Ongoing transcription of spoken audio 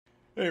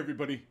Hey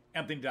everybody,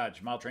 Anthony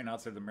Dodge, Mile Train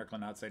Outsider, the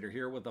Miracle Outsider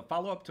here with a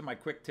follow-up to my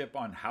quick tip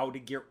on how to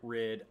get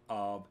rid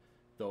of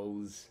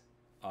those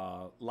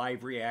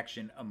live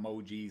reaction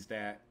emojis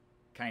that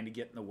kind of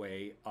get in the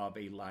way of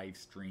a live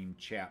stream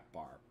chat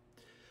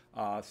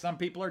bar. Some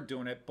people are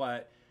doing it,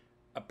 but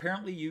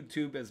apparently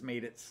YouTube has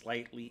made it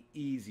slightly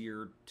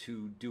easier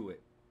to do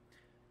it.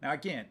 Now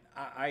again,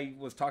 I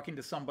was talking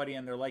to somebody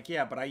and they're like,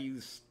 yeah, but I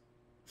use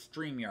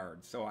StreamYard,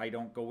 so I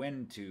don't go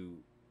into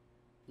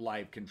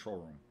live control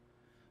room.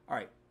 All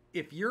right,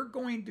 if you're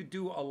going to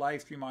do a live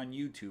stream on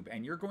YouTube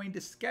and you're going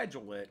to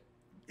schedule it,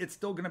 it's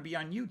still going to be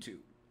on YouTube.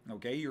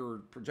 Okay, you're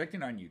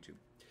projecting on YouTube.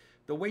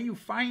 The way you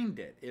find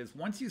it is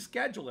once you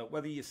schedule it,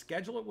 whether you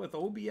schedule it with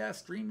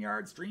OBS,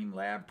 StreamYard,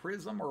 Streamlab,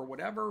 Prism, or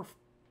whatever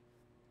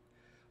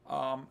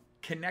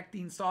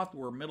connecting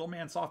software,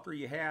 middleman software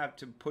you have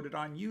to put it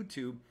on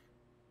YouTube,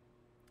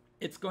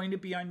 it's going to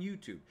be on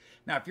YouTube.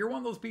 Now, if you're one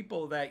of those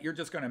people that you're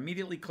just going to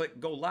immediately click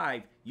go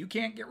live, you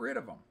can't get rid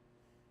of them.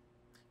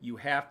 You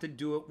have to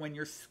do it when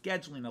you're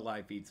scheduling a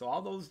live feed. So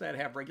all those that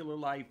have regular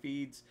live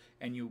feeds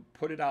and you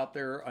put it out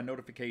there, a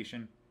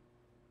notification,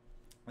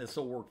 this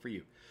will work for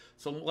you.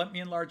 So let me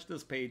enlarge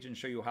this page and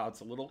show you how it's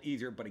a little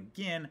easier. But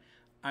again,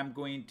 I'm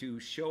going to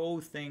show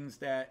things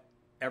that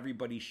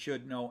everybody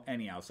should know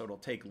anyhow. So it'll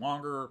take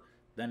longer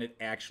than it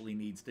actually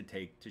needs to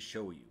take to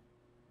show you.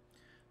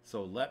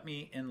 So let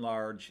me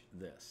enlarge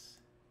this.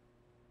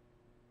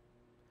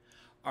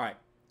 All right,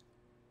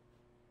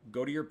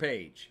 go to your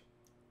page.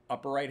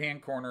 Upper right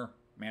hand corner,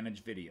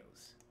 manage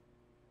videos.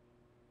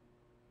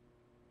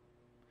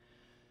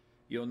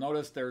 You'll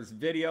notice there's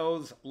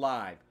videos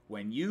live.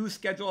 When you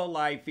schedule a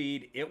live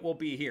feed, it will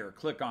be here.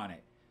 Click on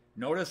it.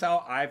 Notice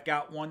how I've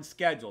got one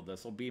scheduled.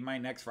 This will be my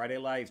next Friday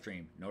live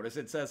stream. Notice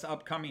it says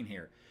upcoming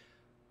here.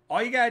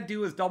 All you got to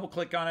do is double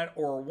click on it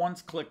or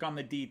once click on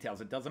the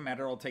details. It doesn't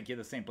matter. It'll take you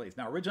to the same place.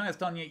 Now, originally I was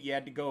telling you, you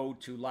had to go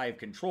to live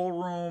control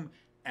room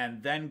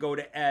and then go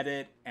to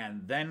edit,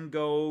 and then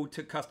go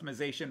to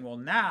customization. Well,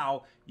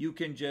 now you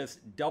can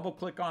just double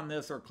click on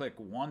this or click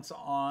once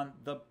on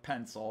the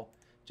pencil.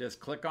 Just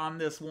click on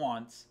this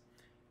once,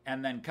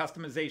 and then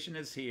customization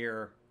is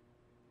here.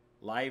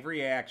 Live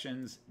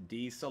reactions,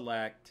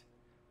 deselect.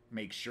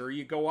 Make sure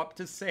you go up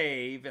to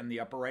save in the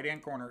upper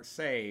right-hand corner,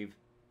 save.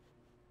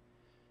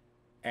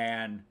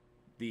 And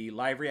the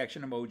live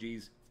reaction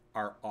emojis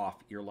are off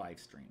your live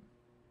stream.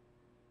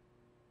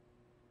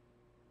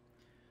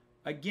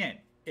 Again,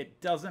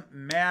 it doesn't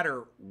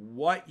matter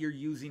what you're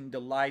using to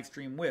live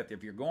stream with.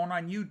 If you're going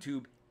on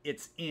YouTube,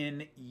 it's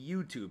in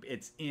YouTube.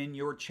 It's in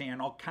your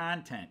channel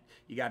content.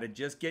 You got to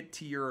just get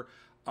to your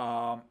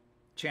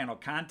channel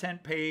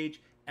content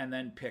page and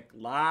then pick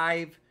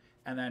live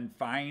and then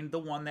find the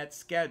one that's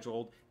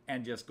scheduled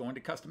and just go into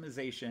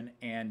customization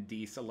and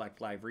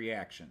deselect live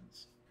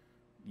reactions.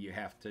 You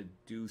have to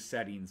do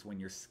settings when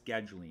you're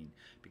scheduling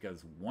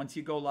because once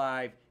you go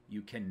live,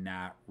 you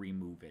cannot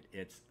remove it.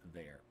 It's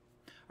there.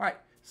 All right,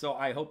 so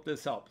I hope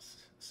this helps.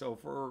 So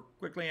for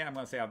quickly, I'm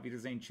going to say, auf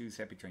Wiedersehen, choose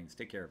happy trains.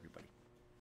 Take care, everybody.